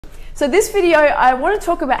So this video, I want to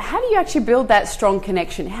talk about how do you actually build that strong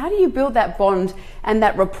connection? How do you build that bond and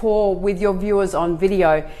that rapport with your viewers on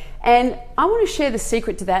video? And I want to share the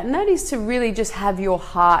secret to that, and that is to really just have your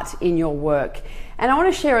heart in your work. And I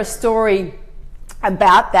want to share a story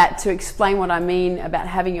about that to explain what I mean about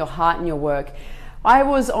having your heart in your work. I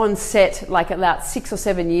was on set like about 6 or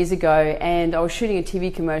 7 years ago, and I was shooting a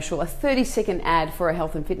TV commercial, a 30-second ad for a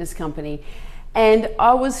health and fitness company. And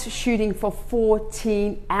I was shooting for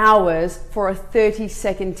 14 hours for a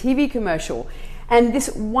 30-second TV commercial. And this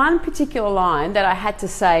one particular line that I had to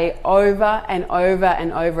say over and over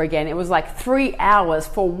and over again, it was like 3 hours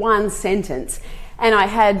for one sentence. And I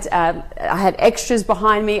had extras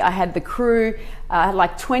behind me, I had the crew, I had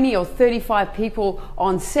like 20 or 35 people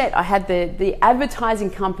on set. I had the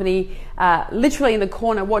advertising company literally in the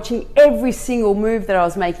corner watching every single move that I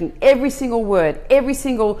was making, every single word, every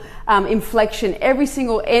single inflection, every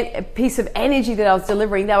single piece of energy that I was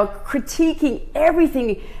delivering. They were critiquing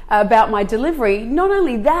everything about my delivery. Not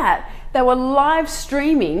only that, they were live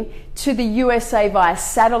streaming to the USA via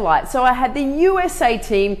satellite. So I had the USA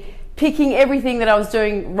team picking everything that I was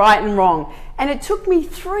doing right and wrong. And it took me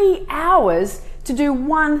 3 hours to do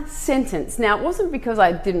one sentence. Now, it wasn't because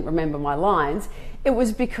I didn't remember my lines. It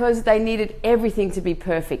was because they needed everything to be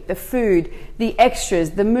perfect. The food, the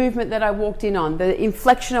extras, the movement that I walked in on, the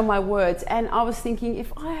inflection of my words. And I was thinking,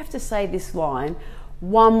 if I have to say this line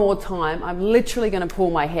one more time, I'm literally going to pull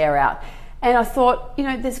my hair out. And I thought, you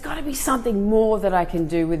know, there's got to be something more that I can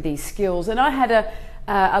do with these skills. And I had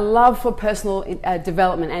a love for personal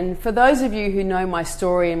development. And for those of you who know my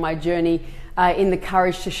story and my journey in the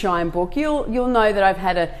Courage to Shine book, you'll know that I've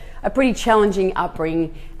had a pretty challenging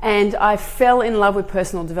upbringing, and I fell in love with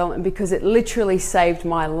personal development because it literally saved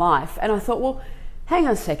my life. And I thought, well, hang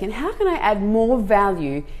on a second, how can I add more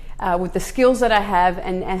value with the skills that I have,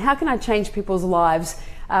 and how can I change people's lives,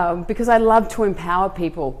 because I love to empower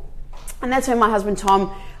people. And that's when my husband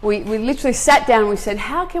Tom, we literally sat down and we said,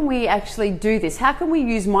 how can we actually do this? How can we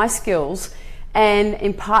use my skills and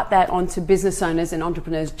impart that onto business owners and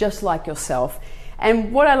entrepreneurs just like yourself?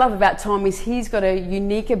 And what I love about Tom is he's got a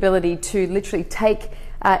unique ability to literally take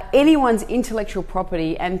anyone's intellectual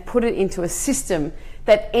property and put it into a system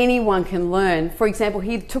that anyone can learn. For example,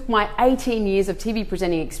 he took my 18 years of TV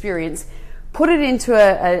presenting experience, put it into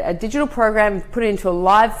a digital program, put it into a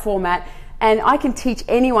live format, and I can teach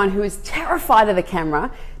anyone who is terrified of the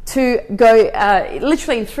camera to go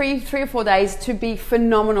literally in three or 4 days to be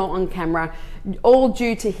phenomenal on camera, all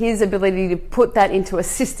due to his ability to put that into a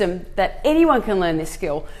system that anyone can learn this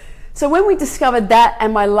skill. So when we discovered that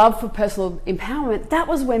and my love for personal empowerment, that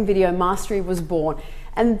was when Video Mastery was born.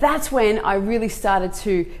 And that's when I really started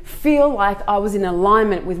to feel like I was in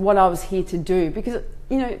alignment with what I was here to do. Because,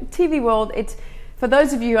 you know, TV world, it's, for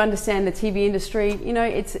those of you who understand the TV industry, you know,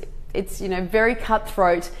 it's very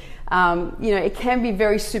cutthroat. You know, it can be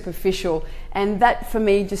very superficial, and that for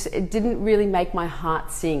me it didn't really make my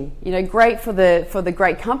heart sing. You know, great for the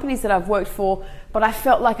great companies that I've worked for, but I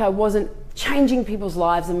felt like I wasn't changing people's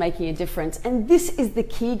lives and making a difference. And this is the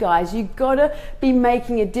key, guys. You gotta be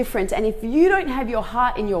making a difference. And if you don't have your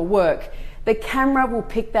heart in your work, the camera will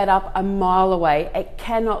pick that up a mile away. It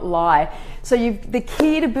cannot lie. So the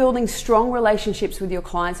key to building strong relationships with your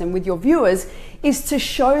clients and with your viewers is to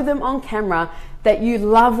show them on camera that you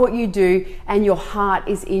love what you do and your heart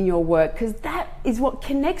is in your work, because that is what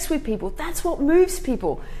connects with people. That's what moves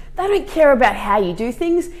people. They don't care about how you do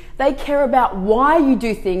things. They care about why you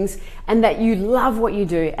do things and that you love what you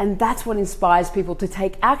do. And that's what inspires people to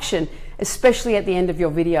take action, especially at the end of your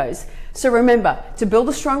videos. So remember, to build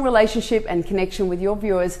a strong relationship and connection with your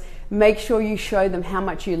viewers, make sure you show them how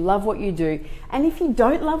much you love what you do. And if you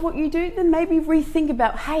don't love what you do, then maybe rethink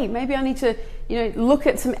about, hey, maybe I need to, you know, look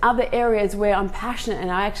at some other areas where I'm passionate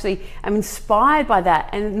and I actually am inspired by that,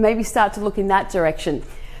 and maybe start to look in that direction.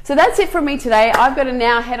 So that's it from me today. I've got to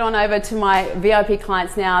now head on over to my VIP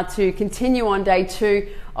clients now to continue on day 2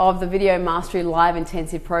 of the Video Mastery Live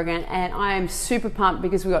Intensive Program. And I am super pumped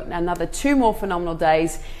because we've got another 2 more phenomenal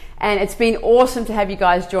days. And it's been awesome to have you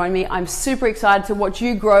guys join me. I'm super excited to watch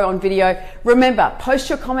you grow on video. Remember, post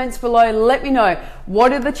your comments below. Let me know,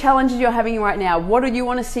 what are the challenges you're having right now? What do you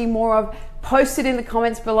want to see more of? Post it in the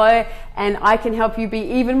comments below, and I can help you be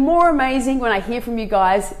even more amazing when I hear from you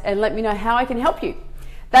guys, and let me know how I can help you.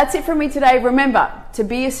 That's it from me today. Remember, to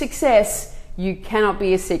be a success, you cannot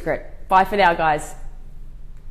be a secret. Bye for now, guys.